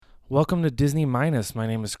Welcome to Disney Minus. My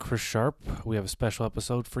name is Chris Sharp. We have a special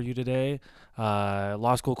episode for you today.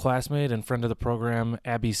 Law school classmate and friend of the program,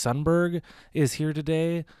 Abby Sundberg, is here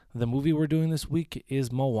today. The movie we're doing this week is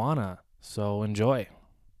Moana, so enjoy.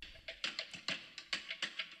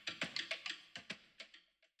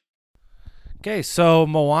 Okay, so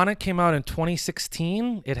Moana came out in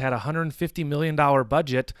 2016. It had a $150 million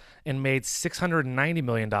budget and made $690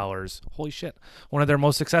 million. Holy shit. One of their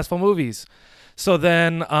most successful movies. So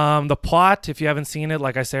then the plot, if you haven't seen it,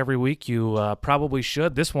 like I say every week, you probably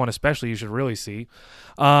should. This one especially you should really see.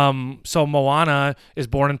 So Moana is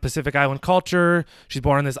born in Pacific Island culture. She's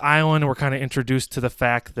born on this island. We're kind of introduced to the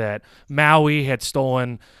fact that Maui had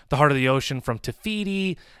stolen the heart of the ocean from Te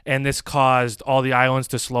Fiti, and this caused all the islands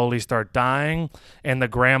to slowly start dying. And the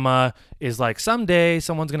grandma is like, someday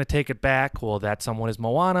someone's going to take it back. Well, that someone is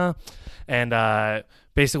Moana. And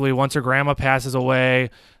basically, once her grandma passes away,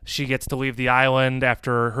 she gets to leave the island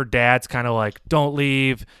after her dad's kind of like, don't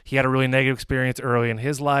leave. He had a really negative experience early in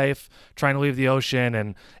his life trying to leave the ocean,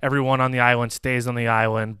 and everyone on the island stays on the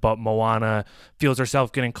island, but Moana feels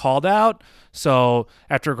herself getting called out. So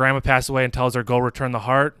after her grandma passes away and tells her, go return the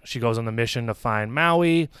heart, she goes on the mission to find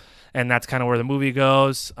Maui, and that's kind of where the movie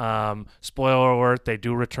goes. Spoiler alert, they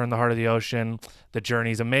do return the heart of the ocean. The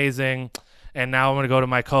journey's amazing. And now I'm going to go to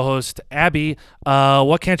my co-host, Abby.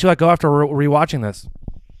 What can't you let go after rewatching this?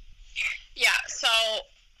 Yeah, so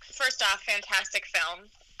first off, fantastic film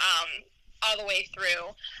all the way through.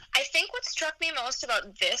 I think what struck me most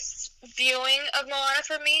about this viewing of Moana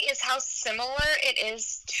for me is how similar it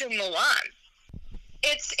is to Mulan.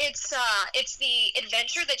 It's the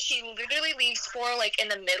adventure that she literally leaves for, like, in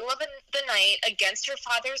the middle of the night against her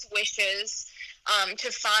father's wishes,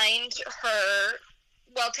 to find her,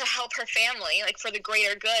 well, to help her family, like, for the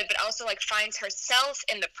greater good, but also, like, finds herself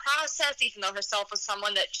in the process, even though herself was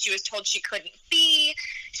someone that she was told she couldn't be.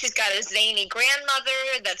 She's got a zany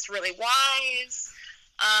grandmother that's really wise.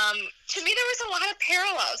 To me, there was a lot of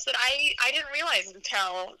parallels that I didn't realize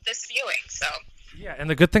until this viewing, so... Yeah, and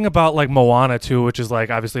the good thing about, like, Moana, too, which is, like,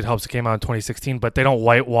 obviously it helps it came out in 2016, but they don't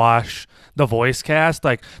whitewash the voice cast.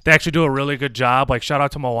 Like, they actually do a really good job. Like, shout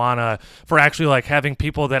out to Moana for actually, like, having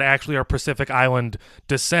people that actually are Pacific Island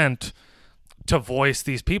descent to voice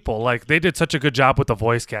these people. Like, they did such a good job with the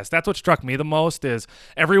voice cast. That's what struck me the most, is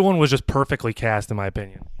everyone was just perfectly cast, in my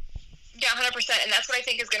opinion. Yeah, 100%, and that's what I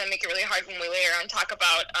think is going to make it really hard when we later on talk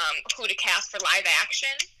about who to cast for live action.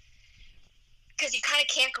 Because you kind of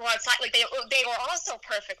can't go outside. Like, they were also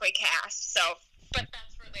perfectly cast. So, but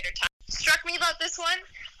that's for later time. Struck me about this one.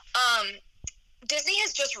 Disney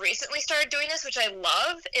has just recently started doing this, which I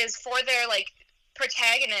love, is for their, like,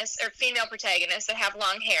 protagonists or female protagonists that have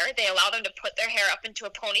long hair, they allow them to put their hair up into a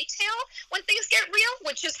ponytail when things get real,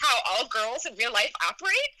 which is how all girls in real life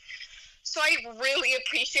operate. So I really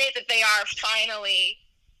appreciate that they are finally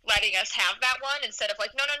letting us have that one instead of like,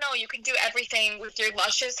 no, you can do everything with your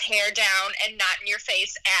luscious hair down and not in your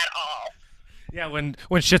face at all. Yeah,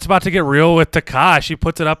 when shit's about to get real with Taka, she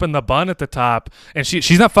puts it up in the bun at the top, and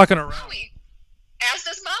she's not fucking around. Maui. As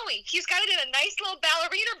does Maui. He's got it in a nice little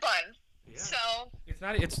ballerina bun. Yeah.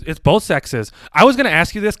 So it's both sexes. I was gonna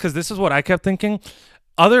ask you this because this is what I kept thinking.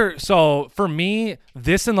 So for me,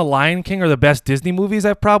 this and The Lion King are the best Disney movies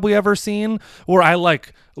I've probably ever seen, where I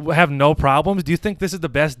like have no problems. Do you think this is the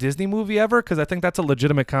best Disney movie ever? Because I think that's a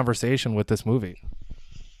legitimate conversation with this movie.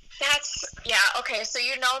 Okay, so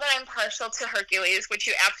you know that I'm partial to Hercules, which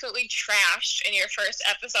you absolutely trashed in your first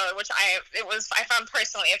episode, which I found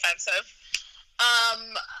personally offensive.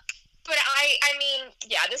 But I mean,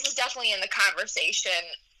 yeah, this is definitely in the conversation.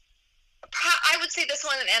 I would say this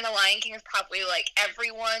one and The Lion King is probably, like,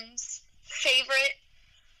 everyone's favorite.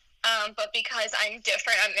 But because I'm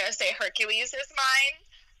different, I'm going to say Hercules is mine.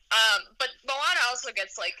 But Moana also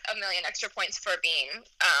gets, like, a million extra points for being,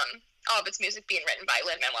 all of its music being written by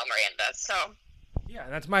Lin-Manuel Miranda, so... Yeah,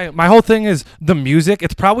 that's my whole thing is the music.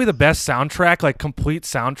 It's probably the best soundtrack, like, complete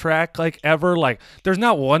soundtrack, like, ever. Like, there's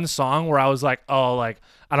not one song where I was like, oh, like,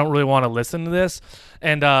 I don't really want to listen to this.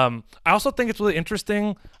 And I also think it's really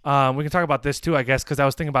interesting. We can talk about this too, I guess, because I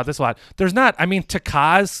was thinking about this a lot.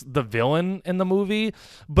 Taka's the villain in the movie,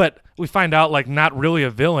 but we find out, like, not really a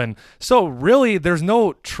villain. So really, there's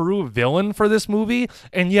no true villain for this movie,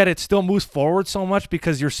 and yet it still moves forward so much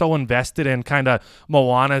because you're so invested in kind of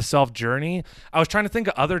Moana's self-journey. I was trying to think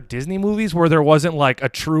of other Disney movies where there wasn't, like, a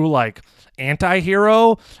true, like,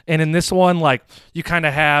 anti-hero, and in this one, like, you kind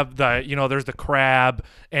of have the, you know, there's the crab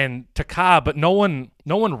and Taka, but no one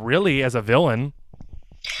really as a villain.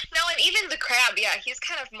 No, and even the crab, yeah, he's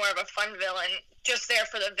kind of more of a fun villain, just there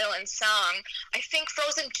for the villain song. I think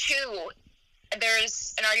Frozen 2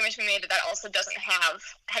 there's an argument to be made that also doesn't have.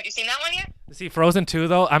 Have you seen that one yet? See Frozen 2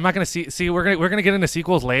 though. I'm not gonna see. See, we're gonna get into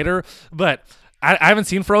sequels later, but I haven't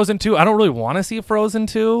seen Frozen 2. I don't really want to see Frozen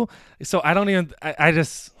 2, so I don't even. I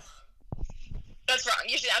just. That's wrong.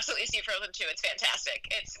 You should absolutely see Frozen 2. It's fantastic.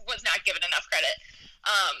 It was not given enough credit.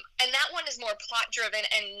 And that one is more plot driven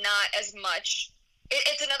and not as much.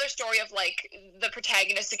 It's another story of like the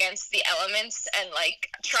protagonist against the elements and like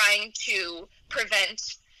trying to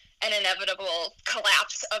prevent an inevitable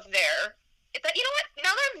collapse of their. That, you know what?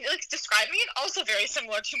 Now that I'm like describing it, also very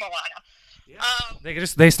similar to Moana. Yeah.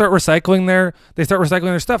 They start recycling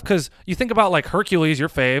their stuff, because you think about like Hercules, your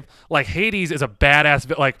fave, like Hades is a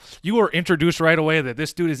badass, like you were introduced right away that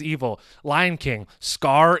this dude is evil. Lion King,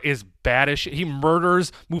 Scar is bad as shit. He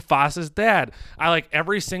murders Mufasa's dad. I like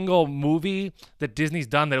every single movie that Disney's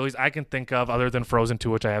done that at least I can think of, other than Frozen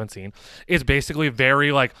 2, which I haven't seen, is basically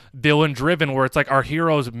very like villain driven, where it's like our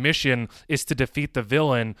hero's mission is to defeat the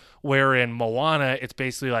villain, where in Moana it's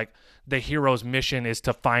basically like the hero's mission is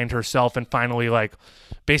to find herself and finally like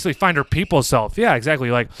basically find her people self. Yeah, exactly.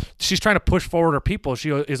 Like she's trying to push forward her people. She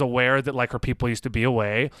is aware that like her people used to be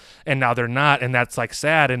away and now they're not, and that's like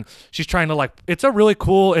sad, and she's trying to like, it's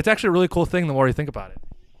actually a really cool thing the more you think about it.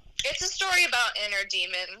 It's a story about inner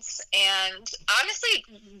demons and honestly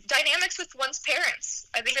dynamics with one's parents.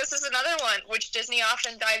 I think this is another one which Disney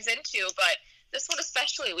often dives into, but this one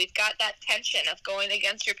especially, we've got that tension of going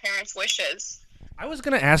against your parents' wishes. I was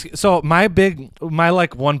gonna ask. So my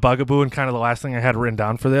like one bugaboo and kind of the last thing I had written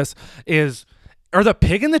down for this is, are the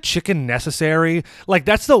pig and the chicken necessary? Like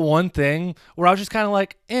that's the one thing where I was just kind of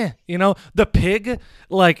like, the pig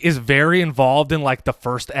like is very involved in like the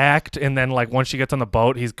first act, and then like once she gets on the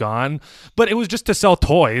boat, he's gone. But it was just to sell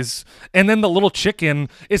toys, and then the little chicken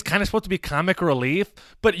is kind of supposed to be comic relief.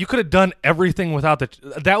 But you could have done everything without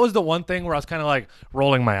that was the one thing where I was kind of like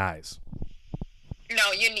rolling my eyes.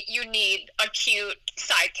 No, you need a cute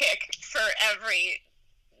sidekick for every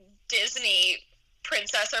Disney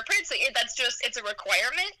princess or prince. It's a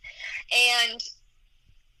requirement. And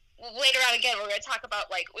later on, again, we're going to talk about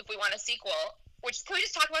like if we want a sequel. Which, can we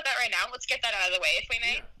just talk about that right now? Let's get that out of the way, if we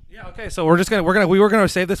may. Yeah. Okay. So we were gonna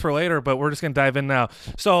save this for later, but we're just gonna dive in now.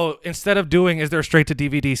 So instead of doing is there a straight to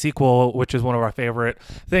DVD sequel, which is one of our favorite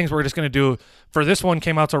things, we're just gonna do, for this one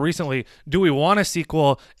came out so recently, do we want a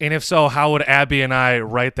sequel, and if so, how would Abby and I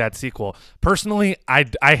write that sequel? Personally,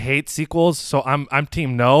 I hate sequels, so I'm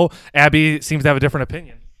team no. Abby seems to have a different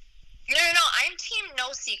opinion. No, I'm team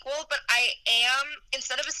no sequel, but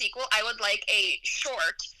instead of a sequel, I would like a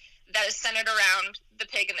short that is centered around the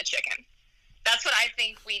pig and the chicken. That's what I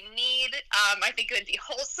think we need. I think it would be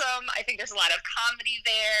wholesome. I think there's a lot of comedy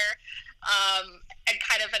there, and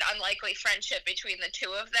kind of an unlikely friendship between the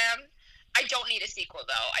two of them. I don't need a sequel,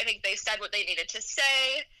 though. I think they said what they needed to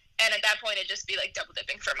say, and at that point, it'd just be like double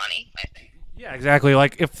dipping for money, I think. Yeah, exactly.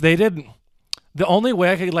 Like if they did, the only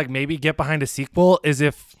way I could like maybe get behind a sequel is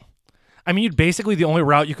if, basically the only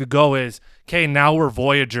route you could go is, okay, now we're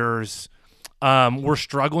Voyagers. We're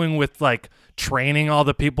struggling with like training all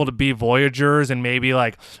the people to be Voyagers, and maybe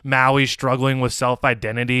like Maui's struggling with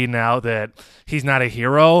self-identity now that he's not a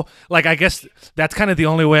hero. Like I guess that's kind of the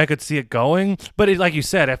only way I could see it going. But like you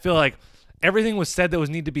said, I feel like everything was said that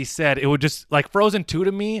was need to be said. It would just like Frozen 2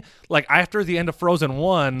 to me, like after the end of Frozen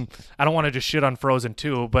 1, I don't want to just shit on Frozen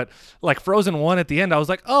 2, but like Frozen 1 at the end, I was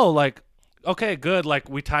like, oh, like, okay, good. Like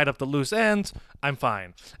we tied up the loose ends. I'm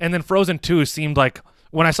fine. And then Frozen 2 seemed like,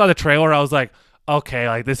 when I saw the trailer, I was like, okay,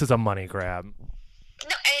 like this is a money grab.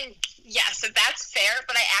 No, and yes, that's fair,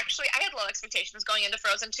 but I had low expectations going into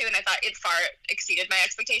Frozen 2, and I thought it far exceeded my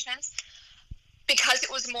expectations because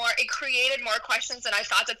it created more questions than I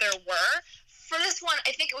thought that there were. For this one,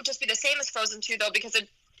 I think it would just be the same as Frozen 2, though, because it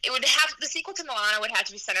would have, the sequel to Moana would have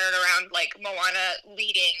to be centered around like Moana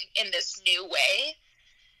leading in this new way.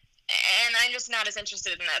 And I'm just not as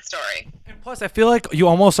interested in that story. And plus, I feel like you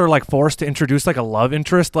almost are like forced to introduce like a love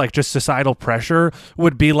interest, like just societal pressure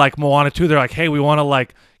would be like Moana 2. They're like, hey, we want to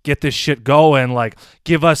like get this shit going, like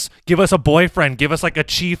give us a boyfriend, give us like a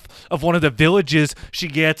chief of one of the villages she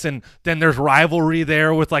gets, and then there's rivalry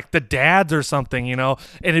there with like the dads or something, and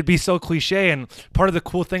it'd be so cliche. And part of the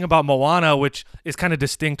cool thing about Moana, which is kind of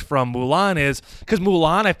distinct from Mulan, is because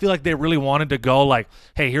Mulan, I feel like they really wanted to go like,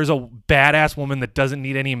 hey, here's a badass woman that doesn't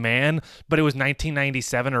need any man, but it was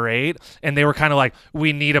 1997 or 8, and they were kind of like,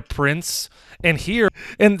 we need a prince. And here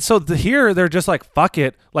they're just like, fuck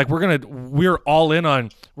it, like we're all in on,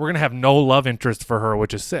 we're gonna have no love interest for her,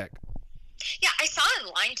 which is sick. Yeah, I saw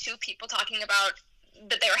online too people talking about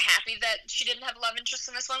that they were happy that she didn't have love interest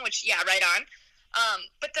in this one, which yeah, right on.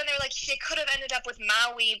 But then they're like, she could have ended up with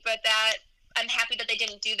Maui, but that I'm happy that they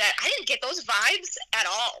didn't do that. I didn't get those vibes at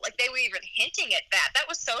all. Like, they were even hinting at that. That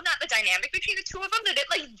was so not the dynamic between the two of them that it,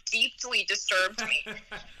 like, deeply disturbed me.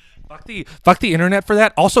 Fuck the internet for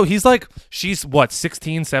that. Also, he's like, she's what,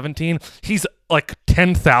 16, 17? He's like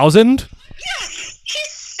 10,000? Yes,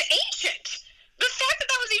 he's ancient. The fact that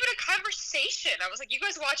that was even a conversation, I was like, you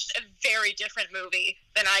guys watched a very different movie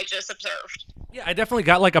than I just observed. Yeah, I definitely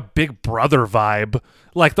got like a Big Brother vibe.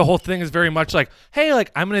 Like, the whole thing is very much like, hey, like,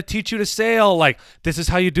 I'm going to teach you to sail. Like, this is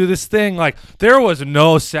how you do this thing. Like, there was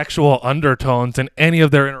no sexual undertones in any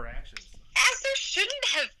of their interactions. As there shouldn't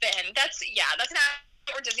have been. That's not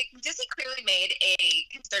where Disney clearly made a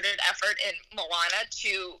concerted effort in Moana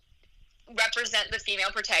to represent the female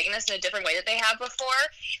protagonist in a different way that they have before.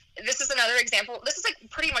 This is another example. This is like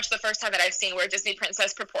pretty much the first time that I've seen where Disney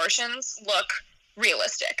princess proportions look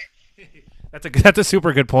realistic. That's a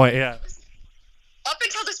super good point, yeah. Up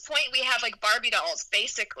until this point, we have like Barbie dolls,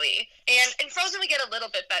 basically, and in Frozen we get a little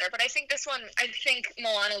bit better. But I think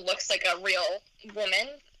Moana looks like a real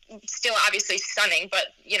woman. Still, obviously stunning, but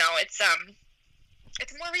you know, it's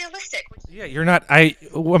more realistic. Yeah, I'm not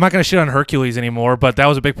going to shit on Hercules anymore, but that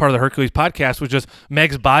was a big part of the Hercules podcast, was just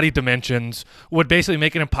Meg's body dimensions would basically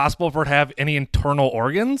make it impossible for her to have any internal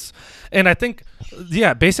organs. And I think,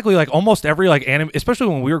 yeah, basically like almost every like anime, especially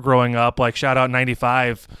when we were growing up, like shout out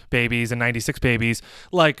 95 babies and 96 babies,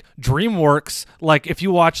 like DreamWorks, like if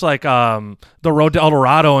you watch like The Road to El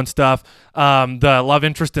Dorado and stuff, the love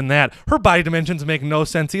interest in that, her body dimensions make no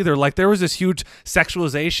sense either. Like, there was this huge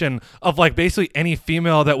sexualization of like basically any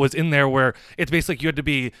female that was in there, where it's basically you had to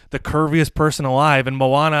be the curviest person alive. And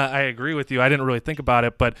Moana, I agree with you, I didn't really think about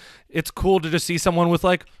it, but it's cool to just see someone with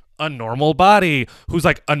like a normal body who's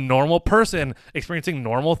like a normal person experiencing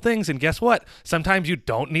normal things. And guess what, sometimes you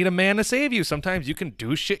don't need a man to save you. Sometimes you can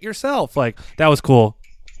do shit yourself. Like, that was cool.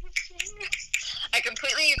 I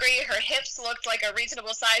completely agree. Her hips looked like a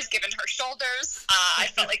reasonable size given her shoulders. I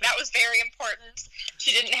felt like that was very important.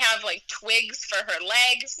 She didn't have like twigs for her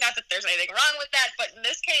legs. Not that there's anything wrong with that, but in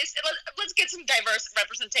this case, let's get some diverse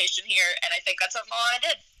representation here, and I think that's what Moana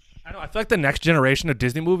did. I know. I feel like the next generation of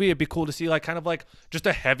Disney movie, it'd be cool to see like kind of like just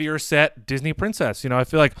a heavier set Disney princess. You know, I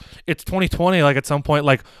feel like it's 2020. Like, at some point,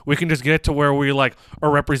 like, we can just get it to where we like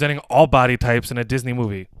are representing all body types in a Disney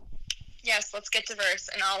movie. Yes, let's get diverse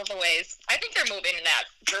in all of the ways. I think they're moving in that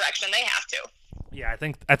direction. They have to. Yeah,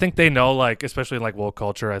 I think they know, like, especially in like woke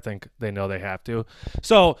culture, I think they know they have to.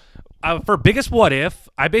 So for biggest what if,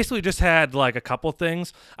 I basically just had like a couple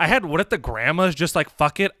things. I had, what if the grandma's just like,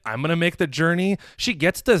 fuck it, I'm gonna make the journey. She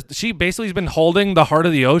basically has been holding the heart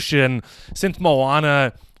of the ocean since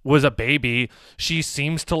Moana was a baby. She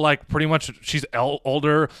seems to like pretty much, she's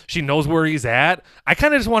older, she knows where he's at. I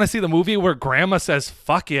kind of just want to see the movie where grandma says,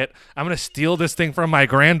 fuck it, I'm gonna steal this thing from my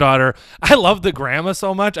granddaughter. I love the grandma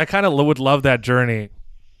so much. I kind of would love that journey.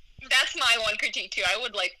 That's my one critique too. I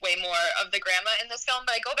would like way more of the grandma in this film,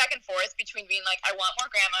 but I go back and forth between being like, I want more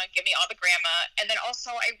grandma, give me all the grandma, and then also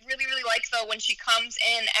I really, really like though when she comes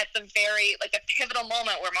in at the very like the pivotal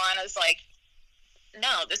moment where Moana's like,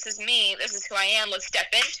 no, this is me, this is who I am, let's step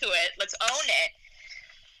into it, let's own it.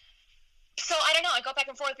 So I don't know, I go back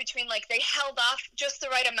and forth between like they held off just the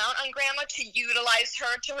right amount on grandma to utilize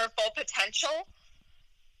her to her full potential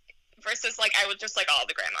versus like I would just like all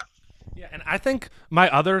the grandma. Yeah, and I think my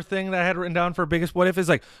other thing that I had written down for biggest what if is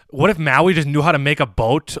like, what if Maui just knew how to make a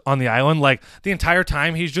boat on the island? Like, the entire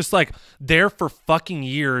time he's just like there for fucking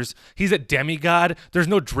years. He's a demigod. There's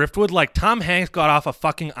no driftwood. Like, Tom Hanks got off a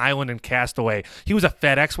fucking island in Castaway. He was a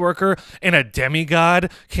FedEx worker, and a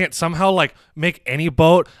demigod can't somehow like make any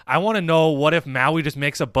boat. I want to know, what if Maui just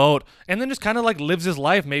makes a boat and then just kind of like lives his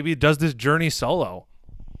life, maybe does this journey solo.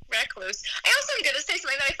 Recluse. I also am going to say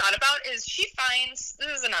something that I thought about is she finds,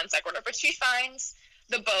 this is a non sequitur, but she finds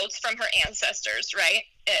the boats from her ancestors, right?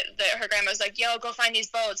 Her grandma's like, yo, go find these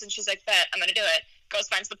boats. And she's like, bet, I'm going to do it. Goes,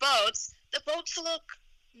 finds the boats. The boats look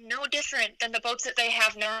no different than the boats that they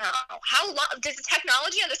have now. How long, does the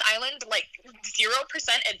technology on this island like 0%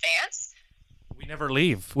 advance? We never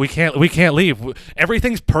leave. We can't leave.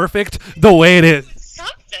 Everything's perfect the way it is.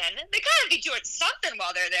 Something. They gotta be doing something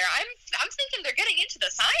while they're there. I'm thinking they're getting into the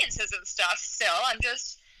sciences and stuff still. I'm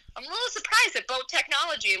a little surprised that boat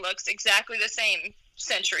technology looks exactly the same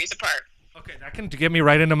centuries apart. Okay, that can get me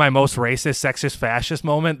right into my most racist, sexist, fascist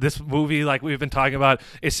moment. This movie, like we've been talking about,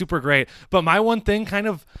 is super great. But my one thing, kind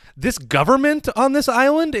of, this government on this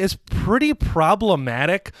island is pretty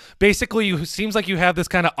problematic. Basically, you seems like you have this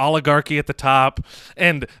kind of oligarchy at the top,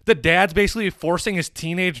 and the dad's basically forcing his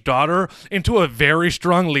teenage daughter into a very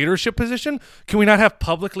strong leadership position. Can we not have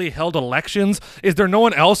publicly held elections? Is there no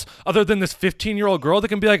one else other than this 15-year-old girl that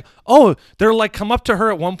can be like, oh, they're like, come up to her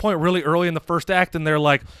at one point really early in the first act, and they're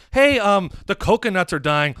like, hey, the coconuts are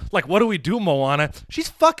dying. Like, what do we do, Moana? She's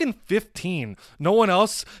fucking 15. No one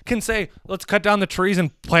else can say, let's cut down the trees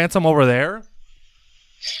and plant some over there.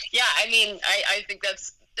 Yeah, I mean, I think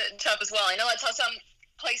that's tough as well. I know that's how some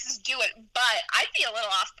places do it, but I'd be a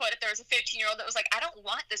little off-put if there was a 15-year-old that was like, I don't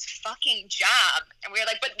want this fucking job. And we were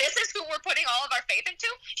like, but this is who we're putting all of our faith into?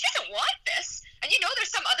 She doesn't want this. And you know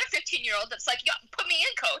there's some other 15-year-old that's like, yeah, put me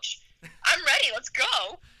in, coach. I'm ready. Let's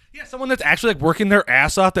go. Yeah, someone that's actually like working their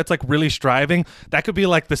ass off, that's like really striving. That could be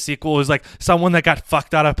like the sequel is like someone that got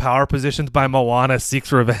fucked out of power positions by Moana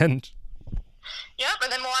seeks revenge. Yep,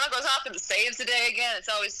 and then Moana goes off and saves the day again. It's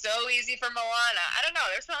always so easy for Moana. I don't know.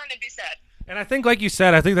 There's something to be said. And I think, like you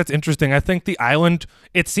said, I think that's interesting. I think the island,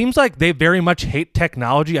 it seems like they very much hate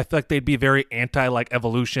technology. I feel like they'd be very anti, like,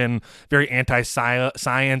 evolution, very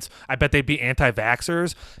anti-science. I bet they'd be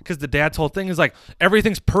anti-vaxxers because the dad's whole thing is, like,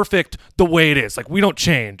 everything's perfect the way it is. Like, we don't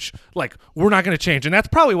change. Like, we're not going to change. And that's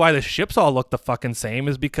probably why the ships all look the fucking same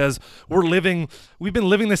is because we've been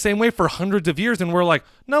living the same way for hundreds of years. And we're like,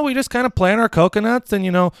 no, we just kind of plant our coconuts and,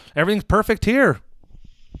 everything's perfect here.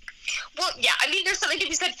 Well, yeah, I mean, there's something to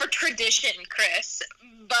be said for tradition, Chris,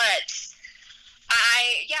 but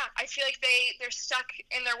I feel like they're stuck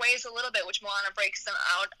in their ways a little bit, which Moana breaks them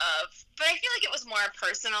out of. But I feel like it was more a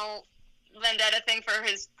personal vendetta thing for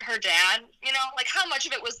her dad, like how much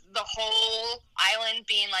of it was the whole island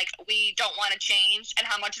being like, we don't want to change, and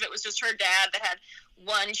how much of it was just her dad that had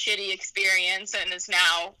one shitty experience and is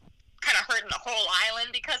now kind of hurting the whole island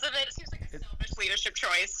because of it. It seems like a selfish leadership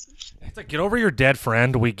choice. It's like, get over your dead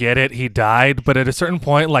friend. We get it. He died. But at a certain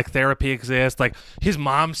point, like, therapy exists. Like, his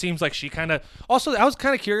mom seems like she kind of... Also, I was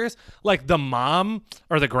kind of curious, like, the mom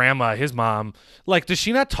or the grandma, his mom, like, does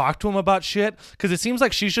she not talk to him about shit? Because it seems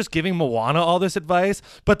like she's just giving Moana all this advice,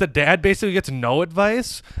 but the dad basically gets no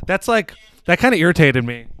advice. That's like... That kind of irritated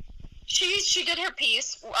me. She did her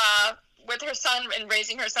piece with her son and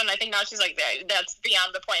raising her son. I think now she's like, that's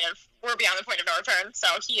beyond the point of... We're beyond the point of no return. So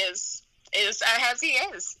he is as he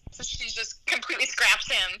is. So she just completely scraps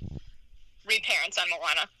him, reparents on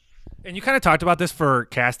Moana. And you kind of talked about this for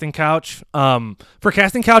Casting Couch. For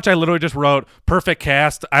Casting Couch, I literally just wrote perfect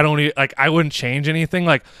cast. I wouldn't change anything.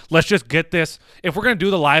 Like, let's just get this. If we're gonna do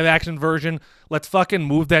the live action version, let's fucking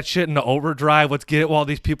move that shit into overdrive. Let's get it while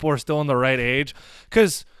these people are still in the right age.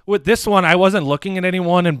 Because with this one, I wasn't looking at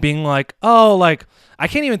anyone and being like, oh, like, I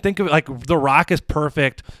can't even think of it. Like, The Rock is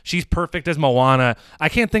perfect. She's perfect as Moana. I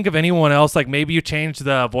can't think of anyone else. Like, maybe you change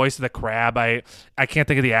the voice of the crab. I can't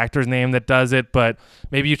think of the actor's name that does it, but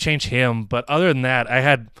maybe you change him. But other than that, I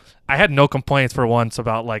had no complaints for once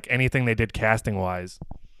about, like, anything they did casting-wise.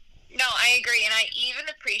 No, I agree. And I even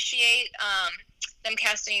appreciate them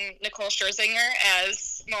casting Nicole Scherzinger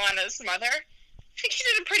as Moana's mother. I think she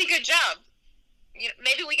did a pretty good job.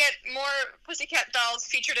 Maybe we get more Pussycat Dolls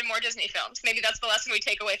featured in more Disney films. Maybe that's the lesson we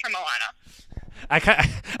take away from Moana.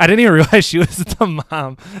 I didn't even realize she was the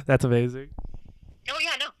mom. That's amazing. Oh,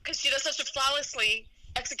 yeah, no, because she does such a flawlessly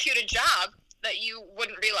executed job that you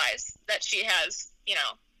wouldn't realize that she has,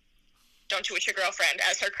 Don't You Wish Your Girlfriend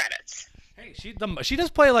as her credits. Hey, she does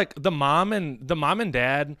play like the mom and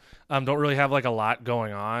dad don't really have like a lot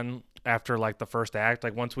going on after like the first act.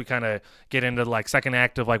 Like once we kind of get into like second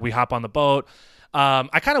act of like we hop on the boat.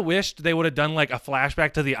 I kind of wished they would have done like a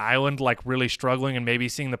flashback to the island, like really struggling and maybe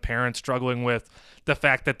seeing the parents struggling with the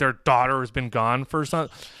fact that their daughter has been gone for some.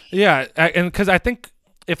 Yeah. And because I think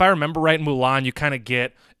if I remember right in Mulan, you kind of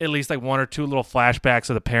get at least like one or two little flashbacks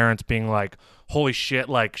of the parents being like, holy shit,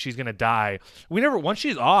 like she's going to die. Once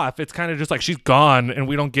she's off, it's kind of just like she's gone and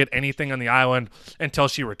we don't get anything on the island until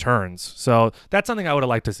she returns. So that's something I would have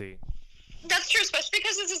liked to see. That's true, especially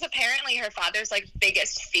because this is apparently her father's like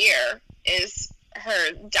biggest fear is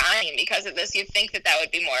her dying because of this. You'd think that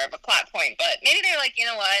would be more of a plot point, but maybe they're like, you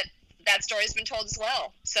know what, that story's been told as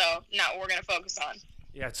well, so not what we're going to focus on.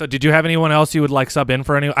 Yeah. So did you have anyone else you would like sub in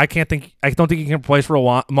for any? I don't think you can replace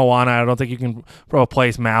Moana. I don't think you can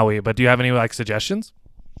replace Maui, but do you have any like suggestions?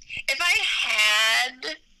 If I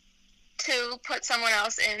had to put someone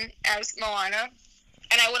else in as Moana,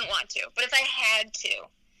 and I wouldn't want to, but if I had to,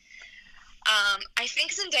 I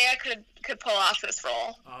think Zendaya could pull off this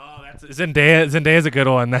role. Oh, that's Zendaya. Zendaya's a good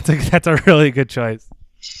one. That's a really good choice.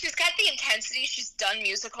 she's got the intensity. She's done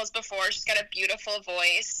musicals before. She's got a beautiful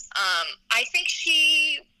voice. I think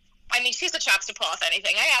she's a chops to pull off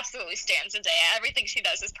anything. I absolutely stand Zendaya. Everything she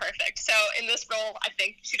does is perfect. So in this role, I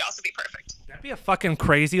think she'd also be perfect. That'd be a fucking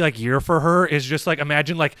crazy like year for her. Is just like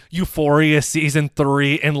imagine like Euphoria season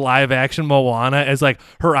 3 and live action Moana as like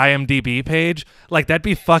her IMDb page. Like that'd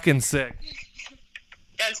be fucking sick.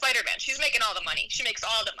 And Spider-Man, she's making all the money. She makes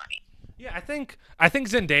all the money. Yeah, I think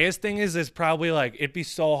Zendaya's thing is probably like it'd be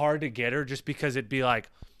so hard to get her just because it'd be like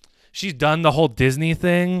she's done the whole Disney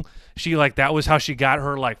thing. She like that was how she got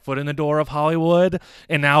her like foot in the door of Hollywood,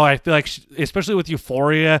 and now I feel like especially with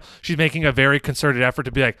Euphoria, she's making a very concerted effort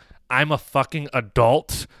to be like I'm a fucking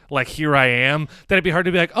adult, like here I am. That it'd be hard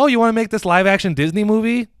to be like, oh, you want to make this live action Disney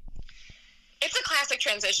movie? It's a classic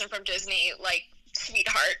transition from Disney like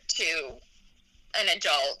sweetheart to an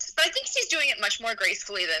adult, but I think she's doing it much more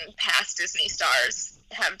gracefully than past Disney stars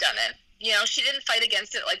have done it. You know, she didn't fight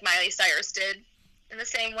against it like Miley Cyrus did in the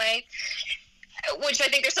same way, which I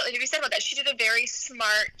think there's something to be said about that. She did a very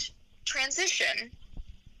smart transition.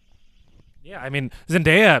 Yeah, I mean,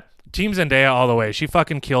 Team Zendaya all the way. She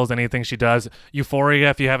fucking kills anything she does. Euphoria,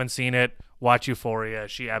 if you haven't seen it, watch Euphoria.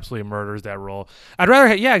 She absolutely murders that role. I'd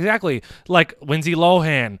rather, yeah, exactly. Like Lindsay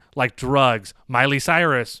Lohan, like drugs. Miley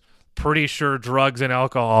Cyrus, pretty sure drugs and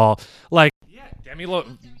alcohol. Like, yeah, Demi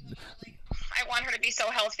Lovato. I want her to be so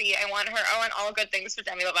healthy. I want all good things for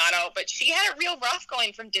Demi Lovato. But she had a real rough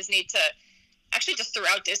going from Disney to actually just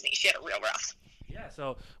throughout Disney. She had a real rough. Yeah,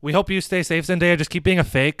 so we hope you stay safe, Zendaya. Just keep being a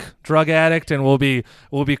fake drug addict, and we'll be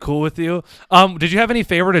cool with you. Did you have any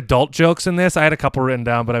favorite adult jokes in this? I had a couple written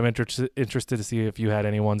down, but I'm interested to see if you had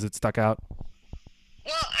any ones that stuck out.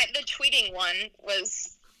 Well, the tweeting one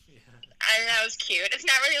was, I that was cute. It's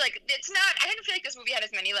not really like I didn't feel like this movie had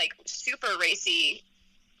as many like super racy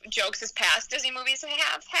jokes as past Disney movies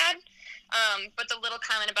have had. But the little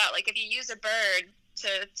comment about like if you use a bird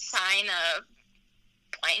to sign a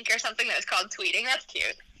blank or something that was called tweeting, that's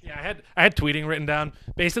cute. Yeah, I had tweeting written down.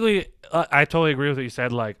 Basically, I totally agree with what you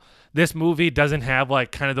said. Like, this movie doesn't have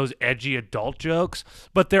like kind of those edgy adult jokes,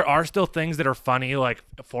 but there are still things that are funny like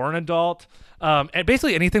for an adult. And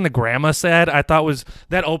basically anything the grandma said, I thought was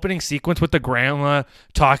that opening sequence with the grandma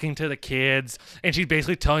talking to the kids, and she's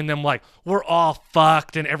basically telling them like we're all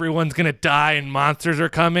fucked and everyone's gonna die and monsters are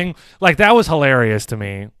coming. Like that was hilarious to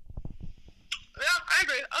me. Yeah, I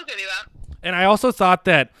agree. I'll give you that. And I also thought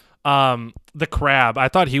that the crab, I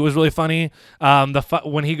thought he was really funny.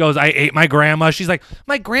 When he goes, I ate my grandma. She's like,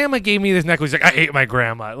 my grandma gave me this necklace. He's like, I ate my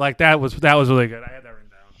grandma. Like that was really good. I had that written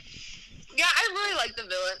down. Yeah, I really like the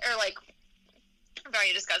villain, or like I've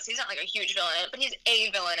already discussed. He's not like a huge villain in it, but he's a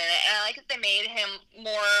villain in it, and I like that they made him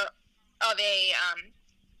more of a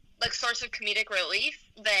like source of comedic relief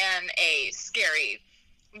than a scary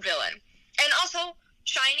villain. And also,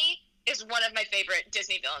 Shiny is one of my favorite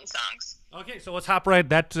Disney villain songs. Okay, so let's hop right.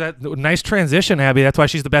 That nice transition, Abby. That's why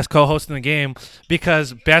she's the best co-host in the game,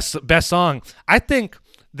 because best song. I think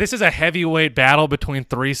this is a heavyweight battle between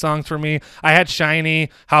 3 songs for me. I had Shiny,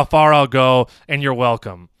 How Far I'll Go, and You're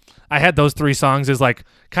Welcome. I had those 3 songs as like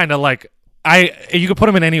kind of like you could put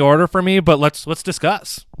them in any order for me, but let's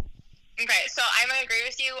discuss. Okay, so I'm gonna agree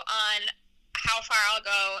with you on How Far I'll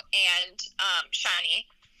Go and Shiny.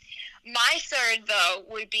 My third, though,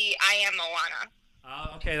 would be I Am Moana.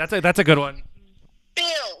 Okay, that's a good one.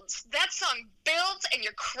 Builds. That song builds, and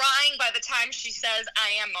you're crying by the time she says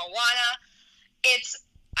I am Moana. It's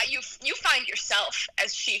you find yourself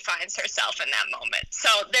as she finds herself in that moment. So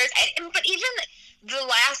but even the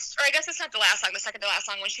last, or I guess it's not the last song, the second to last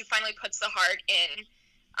song, when she finally puts the heart in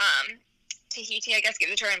Tahiti, I guess,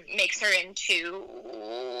 gives it to her and makes her into,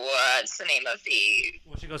 what's the name of the...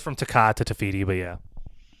 Well, she goes from Taka to Tafiti, but yeah.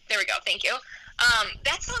 There we go, thank you.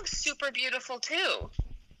 That song's super beautiful, too.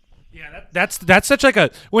 Yeah, that's such like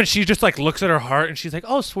a, when she just like looks at her heart and she's like,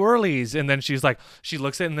 oh, swirlies, and then she's like, she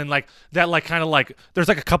looks at it, and then like that like kind of like there's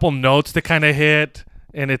like a couple notes that kind of hit,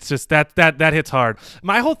 and it's just that hits hard.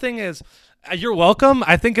 My whole thing is, You're Welcome.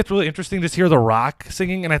 I think it's really interesting to hear The Rock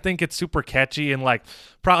singing, and I think it's super catchy, and like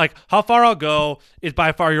probably like How Far I'll Go is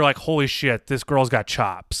by far, you're like, holy shit, this girl's got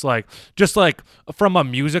chops. Like just like from a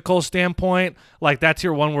musical standpoint, like that's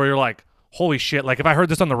your one where you're like, holy shit, like if I heard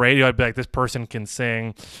this on the radio, I'd be like, this person can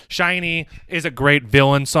sing. Shiny is a great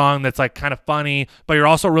villain song that's like kind of funny, but you're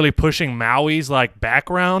also really pushing Maui's like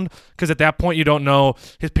background, because at that point you don't know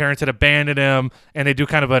his parents had abandoned him, and they do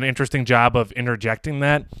kind of an interesting job of interjecting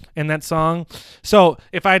that in that song. So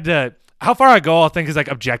if I had to, How Far I Go, I think is like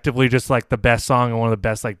objectively just like the best song and one of the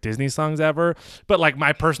best like Disney songs ever. But like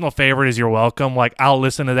my personal favorite is You're Welcome. Like I'll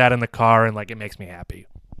listen to that in the car and like it makes me happy.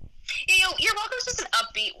 You're Welcome is just an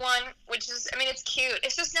upbeat one, which is, I mean, it's cute.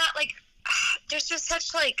 It's just not like, there's just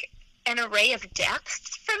such like an array of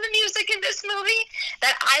depth from the music in this movie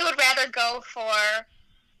that I would rather go for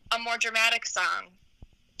a more dramatic song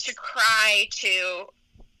to cry to,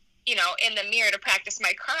 you know, in the mirror to practice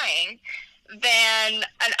my crying than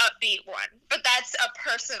an upbeat one. But that's a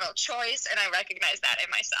personal choice, and I recognize that in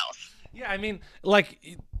myself. Yeah, I mean,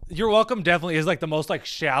 like, You're Welcome definitely is like the most like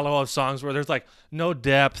shallow of songs where there's like no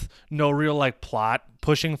depth, no real like plot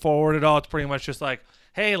pushing forward at all. It's pretty much just like,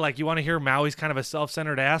 hey, like you want to hear Maui's kind of a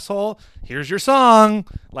self-centered asshole? Here's your song.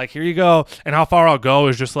 Like, here you go. And How Far I'll Go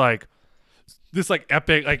is just like this like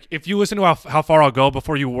epic, like if you listen to How Far I'll Go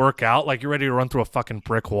before you work out, like you're ready to run through a fucking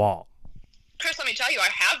brick wall. Chris, let me tell you, I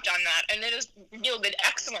have done that, and it has yielded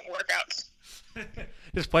excellent workouts.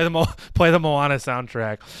 Just play the Moana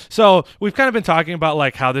soundtrack. So we've kind of been talking about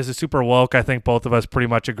like how this is super woke. I think both of us pretty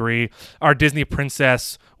much agree. Our Disney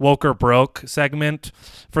Princess Woke or Broke segment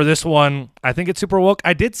for this one, I think it's super woke.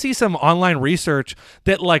 I did see some online research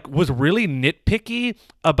that like was really nitpicky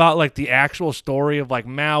about like the actual story of like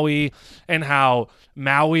Maui and how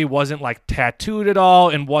Maui wasn't like tattooed at all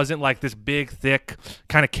and wasn't like this big, thick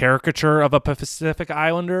kind of caricature of a Pacific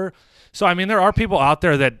Islander. So, I mean, there are people out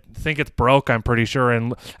there that think it's broke, I'm pretty sure,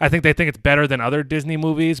 and I think they think it's better than other Disney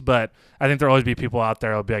movies, but I think there'll always be people out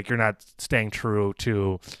there who'll be like, you're not staying true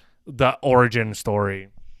to the origin story.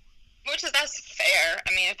 That's fair.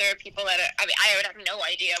 I mean, if there are people that I mean, I would have no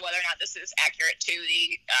idea whether or not this is accurate to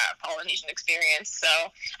the Polynesian experience, so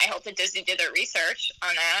I hope that Disney did their research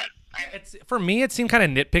on that. For me, it seemed kind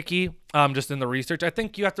of nitpicky just in the research. I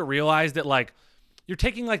think you have to realize that, like, you're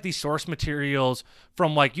taking like these source materials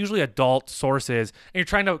from like usually adult sources and you're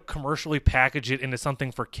trying to commercially package it into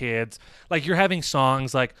something for kids. Like you're having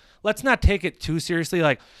songs like, let's not take it too seriously.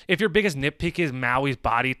 Like if your biggest nitpick is Maui's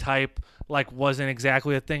body type, like wasn't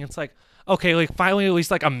exactly a thing. It's like, okay, like finally at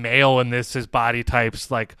least like a male in this, his body type's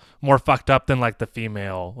like more fucked up than like the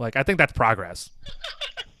female. Like I think that's progress.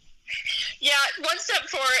 Yeah, one step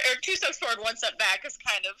forward or two steps forward, one step back is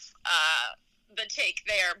kind of the take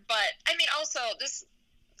there. But I mean, also this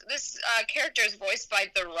character is voiced by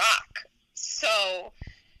The Rock, so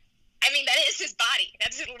I mean that is his body.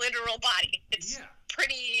 That's his literal body. It's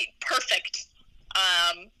pretty perfect.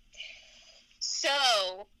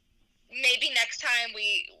 So maybe next time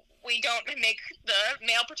we don't make the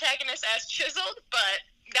male protagonist as chiseled, but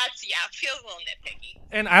that's feels a little nitpicky.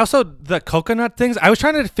 And I also the coconut things. I was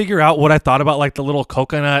trying to figure out what I thought about like the little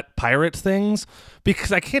coconut pirates things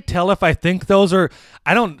because I can't tell if I think those are.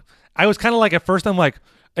 I was kind of like at first I'm like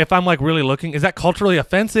if I'm like really looking, is that culturally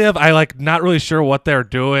offensive? I like not really sure what they're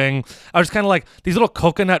doing. I was kind of like these little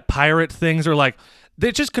coconut pirate things are like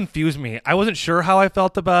they just confused me. I wasn't sure how I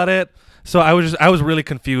felt about it, so I was really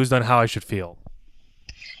confused on how I should feel.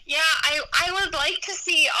 Yeah, I would like to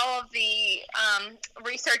see all of the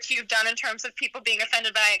research you've done in terms of people being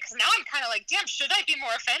offended by it, because now I'm kind of like, damn, should I be more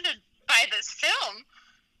offended by this film?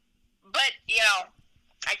 But, you know,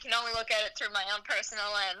 I can only look at it through my own personal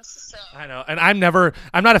lens. So I know, and I'm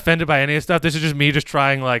not offended by any of this stuff. This is just me just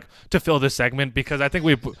trying like to fill this segment because I think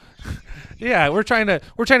we're trying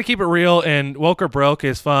to keep it real, and Woke or Broke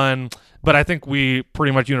is fun. But I think we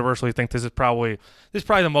pretty much universally think this is probably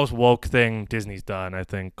the most woke thing Disney's done, I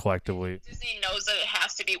think, collectively. Disney knows that it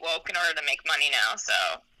has to be woke in order to make money now, so,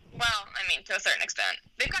 well, I mean, to a certain extent.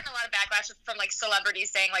 They've gotten a lot of backlash from, like,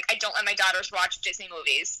 celebrities saying, like, I don't let my daughters watch Disney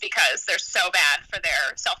movies because they're so bad for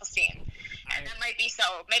their self-esteem. And that might be so.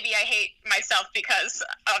 Maybe I hate myself because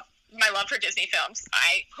of my love for Disney films.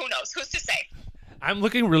 Who knows? Who's to say? I'm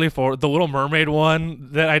looking really forward the Little Mermaid one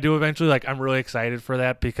that I do eventually. Like I'm really excited for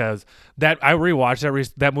that because I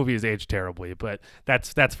rewatched that movie is aged terribly, but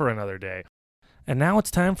that's for another day. And now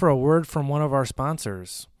it's time for a word from one of our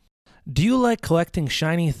sponsors. Do you like collecting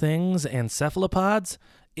shiny things and cephalopods?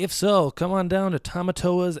 If so, come on down to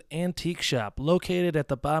Tamatoa's Antique Shop, located at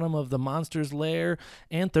the bottom of the Monsters Lair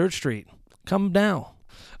and 3rd Street. Come now.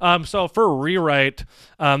 So for rewrite,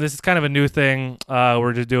 this is kind of a new thing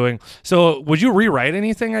we're just doing. So would you rewrite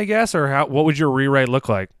anything, I guess, or what would your rewrite look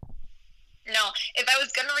like? No, if I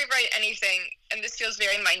was going to rewrite anything, and this feels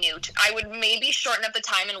very minute, I would maybe shorten up the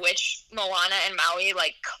time in which Moana and Maui,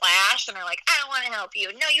 like, clash, and they're like, I don't want to help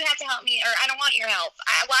you. No, you have to help me, or I don't want your help.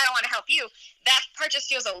 I don't want to help you. That part just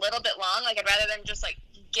feels a little bit long. Like, I'd rather than just, like,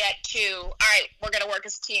 get to, all right, we're going to work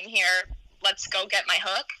as a team here. Let's go get my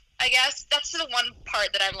hook, I guess. That's the one part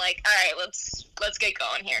that I'm like, all right, let's get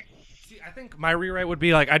going here. See, I think my rewrite would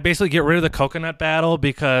be, like, I'd basically get rid of the coconut battle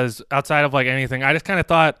because outside of, like, anything, I just kind of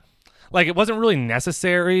thought, like it wasn't really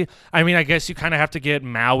necessary. I mean, I guess you kind of have to get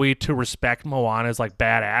Maui to respect Moana's like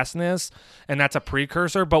badassness, and that's a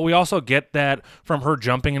precursor. But we also get that from her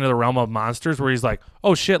jumping into the realm of monsters, where he's like,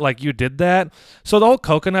 "Oh shit, like you did that." So the whole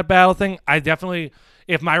coconut battle thing, I definitely.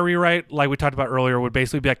 If my rewrite, like we talked about earlier, would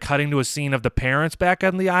basically be like cutting to a scene of the parents back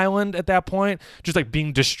on the island at that point, just like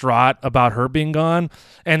being distraught about her being gone.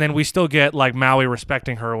 And then we still get like Maui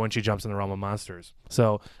respecting her when she jumps in the realm of monsters.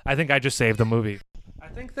 So I think I just saved the movie. I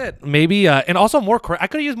think that maybe, and also more crap. I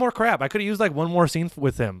could have used more crap. I could have used like one more scene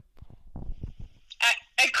with him.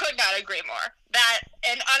 I could not agree more. That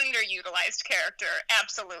an underutilized character,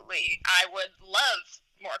 absolutely. I would love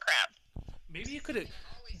more crab. Maybe you could.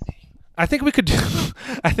 I think we could do.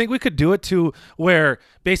 I think we could do it too, where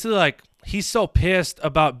basically like he's so pissed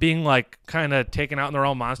about being like kind of taken out in the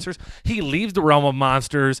realm of monsters, he leaves the realm of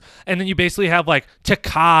monsters, and then you basically have like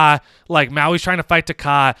Taka, like Maui's trying to fight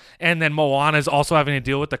Taka, and then Moana's also having to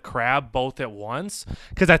deal with the crab both at once.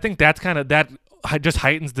 Because I think that's kind of that just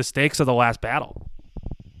heightens the stakes of the last battle.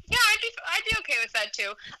 Yeah, I'd be okay with that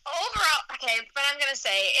too. Overall, okay, but I'm gonna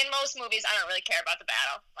say in most movies I don't really care about the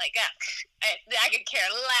battle. Like, I could care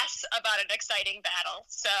less about an exciting battle.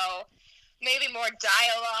 So maybe more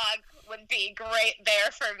dialogue would be great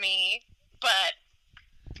there for me. But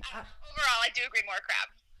overall, I do agree more crab.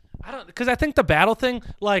 I don't, because I think the battle thing,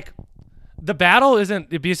 like the battle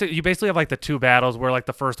isn't. You basically have like the two battles where like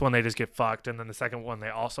the first one they just get fucked, and then the second one they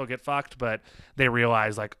also get fucked, but they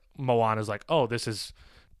realize like Moana's like, oh, this is.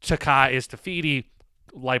 Taka is Tafiti,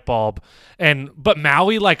 light bulb, but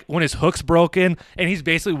Maui, like when his hook's broken and he's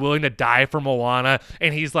basically willing to die for Moana,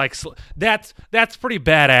 and he's like, that's pretty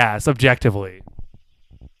badass objectively.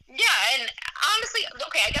 Yeah, and honestly,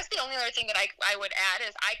 okay, I guess the only other thing that I would add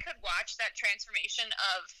is I could watch that transformation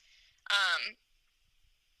of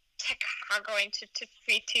Taka going to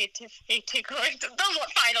Tafiti going to the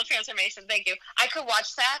final transformation. Thank you. I could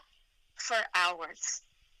watch that for hours.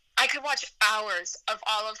 I could watch hours of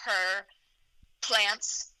all of her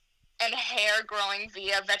plants and hair growing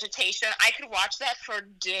via vegetation. I could watch that for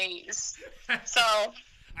days. So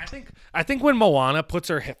I think when Moana puts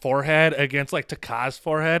her forehead against like Taka's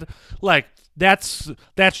forehead, like that's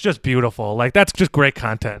just beautiful. Like that's just great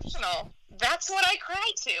content. That's what I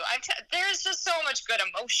cry to. There's just so much good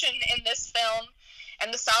emotion in this film,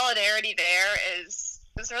 and the solidarity there is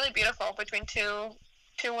really beautiful between two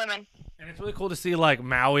women. And it's really cool to see like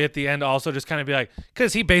Maui at the end also just kind of be like,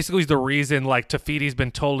 because he basically is the reason like Tafiti's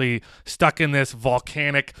been totally stuck in this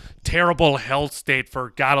volcanic, terrible hell state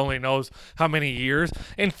for God only knows how many years.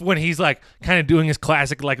 And when he's like kind of doing his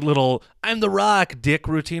classic like little I'm the Rock dick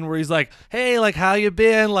routine where he's like, hey, like how you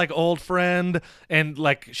been, like old friend, and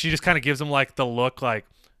like she just kind of gives him like the look like,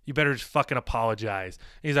 you better just fucking apologize.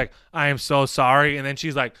 And he's like, I am so sorry. And then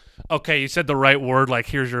she's like, okay, you said the right word. Like,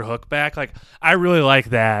 here's your hook back. Like, I really like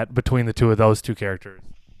that between the two of those two characters.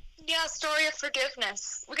 Yeah, story of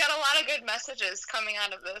forgiveness. We got a lot of good messages coming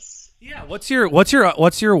out of this. Yeah. What's your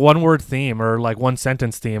one word theme or like one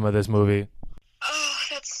sentence theme of this movie? Oh,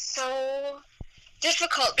 that's so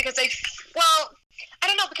difficult because I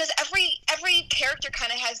don't know, because every character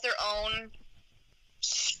kind of has their own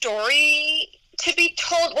story to be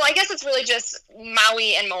told. Well, I guess it's really just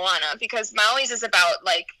Maui and Moana, because Maui's is about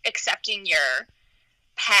like accepting your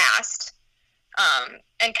past,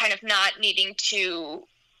 and kind of not needing to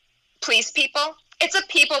please people. It's a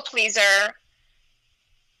people pleaser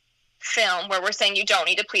film where we're saying you don't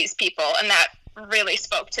need to please people, and that really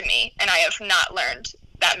spoke to me, and I have not learned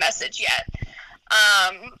that message yet.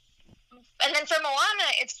 And then for Moana,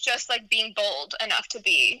 it's just like being bold enough to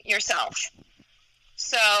be yourself.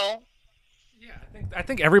 So yeah, I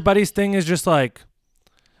think everybody's thing is just like,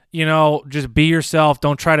 you know, just be yourself.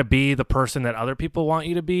 Don't try to be the person that other people want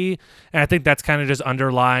you to be. And I think that's kind of just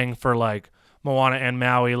underlying for like Moana and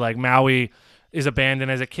Maui. Like Maui is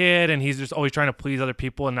abandoned as a kid, and he's just always trying to please other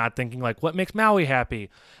people and not thinking like what makes Maui happy.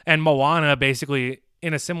 And Moana basically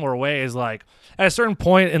in a similar way is like at a certain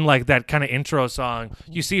point in like that kind of intro song,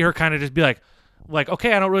 you see her kind of just be like,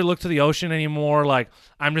 okay, I don't really look to the ocean anymore. Like,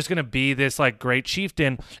 I'm just going to be this, like, great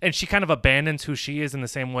chieftain. And she kind of abandons who she is in the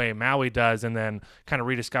same way Maui does, and then kind of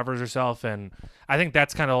rediscovers herself. And I think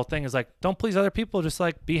that's kind of the whole thing is, like, don't please other people. Just,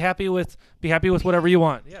 like, be happy with whatever you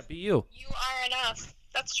want. Yeah, be you. You are enough.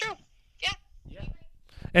 That's true. Yeah.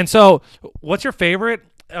 And so, what's your favorite?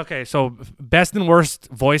 Okay, so best and worst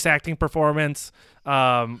voice acting performance.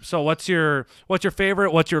 So what's your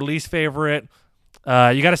favorite? What's your least favorite?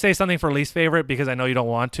 You got to say something for least favorite because I know you don't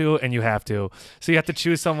want to, and you have to. So you have to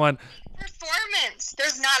choose someone. Performance. performance.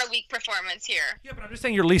 There's not a weak performance here. Yeah, but I'm just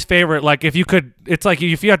saying your least favorite. Like, if you could, it's like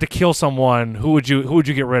if you had to kill someone, who would you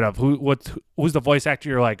get rid of? Who's the voice actor?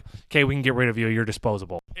 You're like, okay, we can get rid of you. You're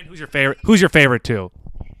disposable. And who's your favorite? Who's your favorite too?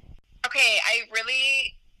 Okay,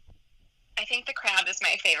 I think the crab is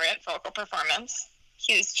my favorite vocal performance.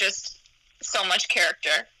 He's just so much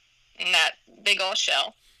character in that big old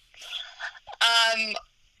shell.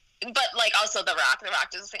 But like also The Rock. The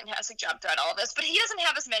Rock does a fantastic job throughout all of this, but he doesn't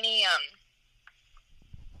have as many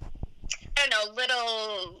I don't know,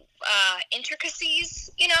 little intricacies,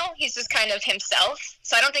 you know? He's just kind of himself.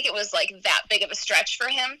 So I don't think it was like that big of a stretch for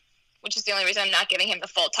him, which is the only reason I'm not giving him the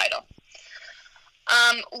full title.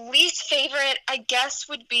 Least favorite, I guess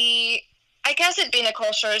it'd be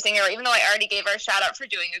Nicole Scherzinger, even though I already gave her a shout out for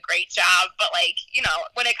doing a great job. But like, you know,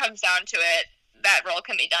 when it comes down to it, that role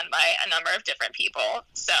can be done by a number of different people.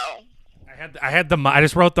 So I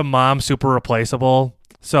just wrote the mom super replaceable.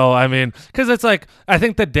 So I mean, because it's like I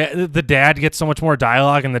think the dad gets so much more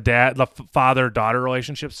dialogue, and the father daughter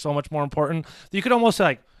relationship is so much more important. You could almost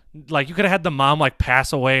like you could have had the mom like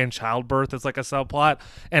pass away in childbirth as like a subplot,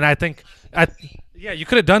 and I think yeah, you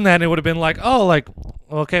could have done that, and it would have been like, oh, like,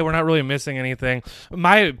 okay, we're not really missing anything.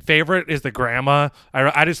 My favorite is the grandma.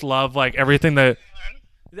 I just love like everything that.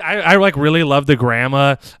 I like really love the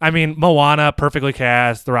grandma. I mean, Moana perfectly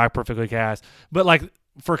cast, The Rock perfectly cast, but like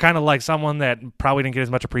for kind of like someone that probably didn't get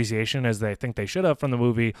as much appreciation as they think they should have from the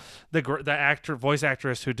movie, the voice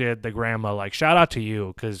actress who did the grandma, like shout out to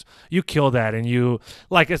you because you killed that, and you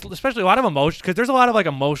like especially a lot of emotion because there's a lot of like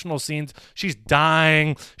emotional scenes. She's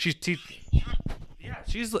dying. Yeah,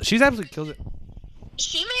 she's absolutely killed it.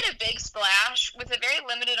 She made a big splash with a very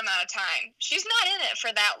limited amount of time. She's not in it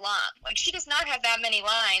for that long. Like, she does not have that many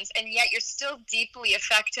lines, and yet you're still deeply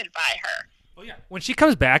affected by her. Oh, yeah. When she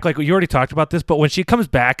comes back, like, you already talked about this, but when she comes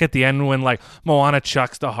back at the end when, like, Moana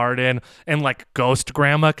chucks the heart in and, like, Ghost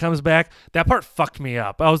Grandma comes back, that part fucked me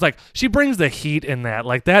up. I was like, she brings the heat in that.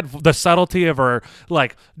 Like, the subtlety of her,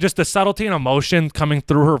 like, just the subtlety and emotion coming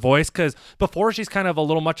through her voice, because before she's kind of a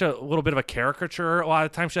little bit of a caricature. A lot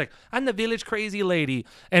of times she's like, I'm the village crazy lady.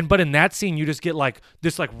 But in that scene, you just get, like,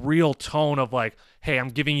 this, like, real tone of, like, hey, I'm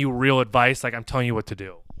giving you real advice. Like, I'm telling you what to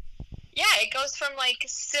do. Yeah, it goes from like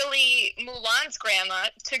silly Mulan's grandma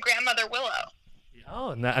to Grandmother Willow.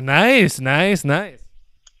 Oh, nice. Bringing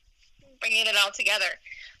it all together.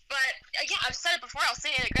 But yeah, I've said it before, I'll say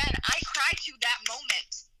it again. I cry to that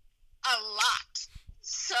moment a lot.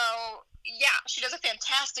 So yeah, she does a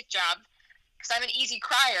fantastic job because I'm an easy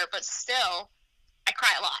crier, but still, I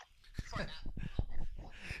cry a lot for that.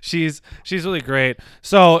 She's really great.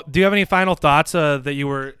 So, do you have any final thoughts that you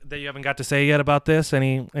haven't got to say yet about this?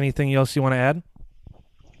 Anything else you want to add?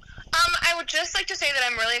 I would just like to say that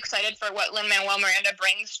I'm really excited for what Lin-Manuel Miranda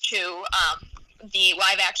brings to the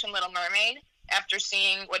live-action Little Mermaid after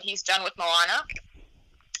seeing what he's done with Moana.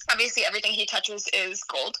 Obviously, everything he touches is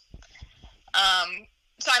gold.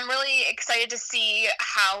 So I'm really excited to see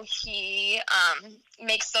how he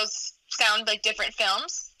makes those sound like different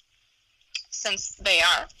films, since they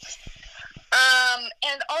are.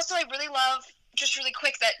 And also I really love, just really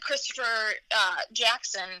quick, that Christopher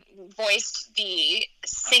Jackson voiced the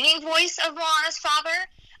singing voice of Moana's father.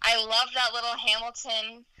 I love that little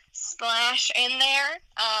Hamilton splash in there.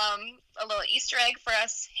 A little Easter egg for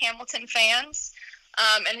us Hamilton fans.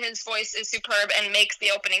 And his voice is superb and makes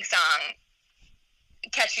the opening song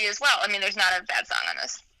catchy as well. I mean, there's not a bad song on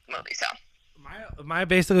this movie, so. My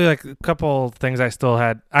basically like a couple things I still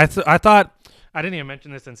had. I thought I didn't even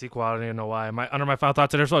mention this in sequel. I don't even know why. Under my final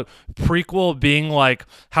thoughts, there's like prequel being like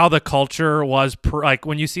how the culture was like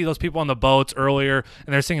when you see those people on the boats earlier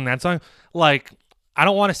and they're singing that song. Like I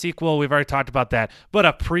don't want a sequel. We've already talked about that. But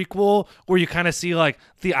a prequel where you kind of see like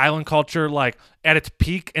the island culture like at its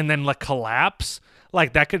peak and then like collapse.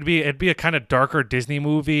 Like that it'd be a kind of darker Disney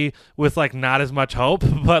movie with like not as much hope.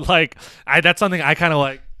 But like that's something I kind of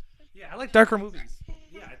like. Yeah, I like darker movies.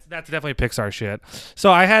 Yeah, that's definitely Pixar shit. So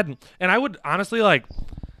I would honestly like,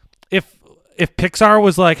 if Pixar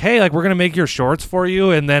was like, hey, like we're gonna make your shorts for you,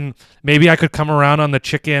 and then maybe I could come around on the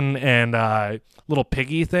chicken and little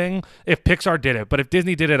piggy thing. If Pixar did it, but if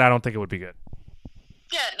Disney did it, I don't think it would be good.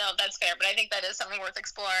 Yeah, no, that's fair, but I think that is something worth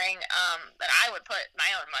exploring. That I would put my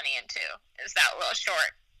own money into is that little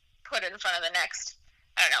short, put it in front of the next,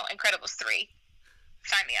 I don't know, Incredibles 3.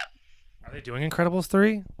 Sign me up. Are they doing Incredibles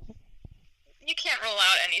 3? You can't rule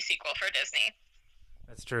out any sequel for Disney.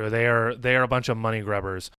 That's true. They are a bunch of money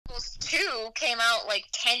grubbers. Incredibles 2 came out like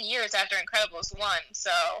 10 years after Incredibles 1,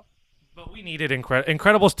 so. But we needed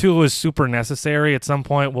Incredibles 2 was super necessary. At some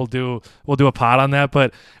point we'll do a pod on that,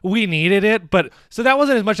 but we needed it. But so that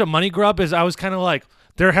wasn't as much a money grub as I was kind of like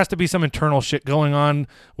there has to be some internal shit going on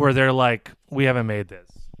where they're like, we haven't made this.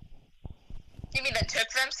 You mean that took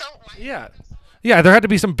them so? Yeah. Yeah, there had to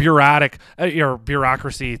be some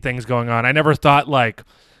bureaucracy things going on. I never thought like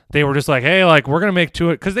they were just like, hey, like we're gonna make two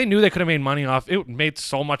it because they knew they could have made money off it. Made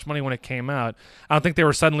so much money when it came out. I don't think they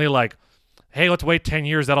were suddenly like, hey, let's wait 10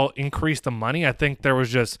 years. That'll increase the money. I think there was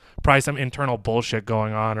just probably some internal bullshit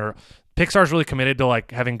going on, or Pixar's really committed to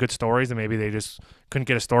like having good stories, and maybe they just couldn't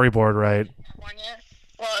get a storyboard right.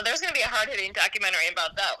 Well, there's going to be a hard-hitting documentary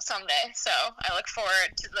about that someday, so I look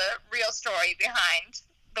forward to the real story behind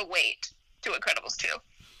the wait to Incredibles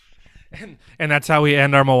 2. And that's how we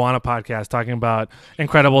end our Moana podcast, talking about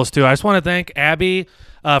Incredibles 2. I just want to thank Abby,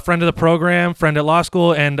 friend of the program, friend at law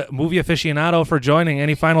school, and movie aficionado for joining.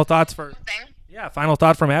 Any final thoughts final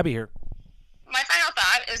thought from Abby here. My final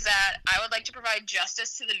thought is that I would like to provide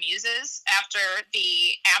justice to the muses after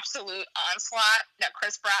the absolute onslaught that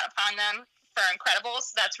Chris brought upon them for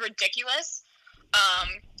Incredibles. That's ridiculous.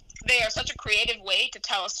 They are such a creative way to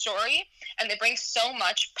tell a story, and they bring so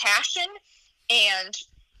much passion and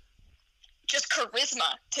just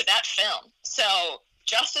charisma to that film. So,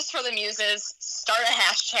 justice for the muses. Start a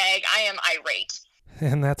hashtag. I am irate.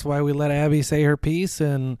 And that's why we let Abby say her piece,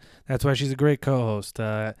 and that's why she's a great co-host.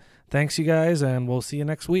 Thanks, you guys, and we'll see you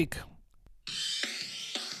next week.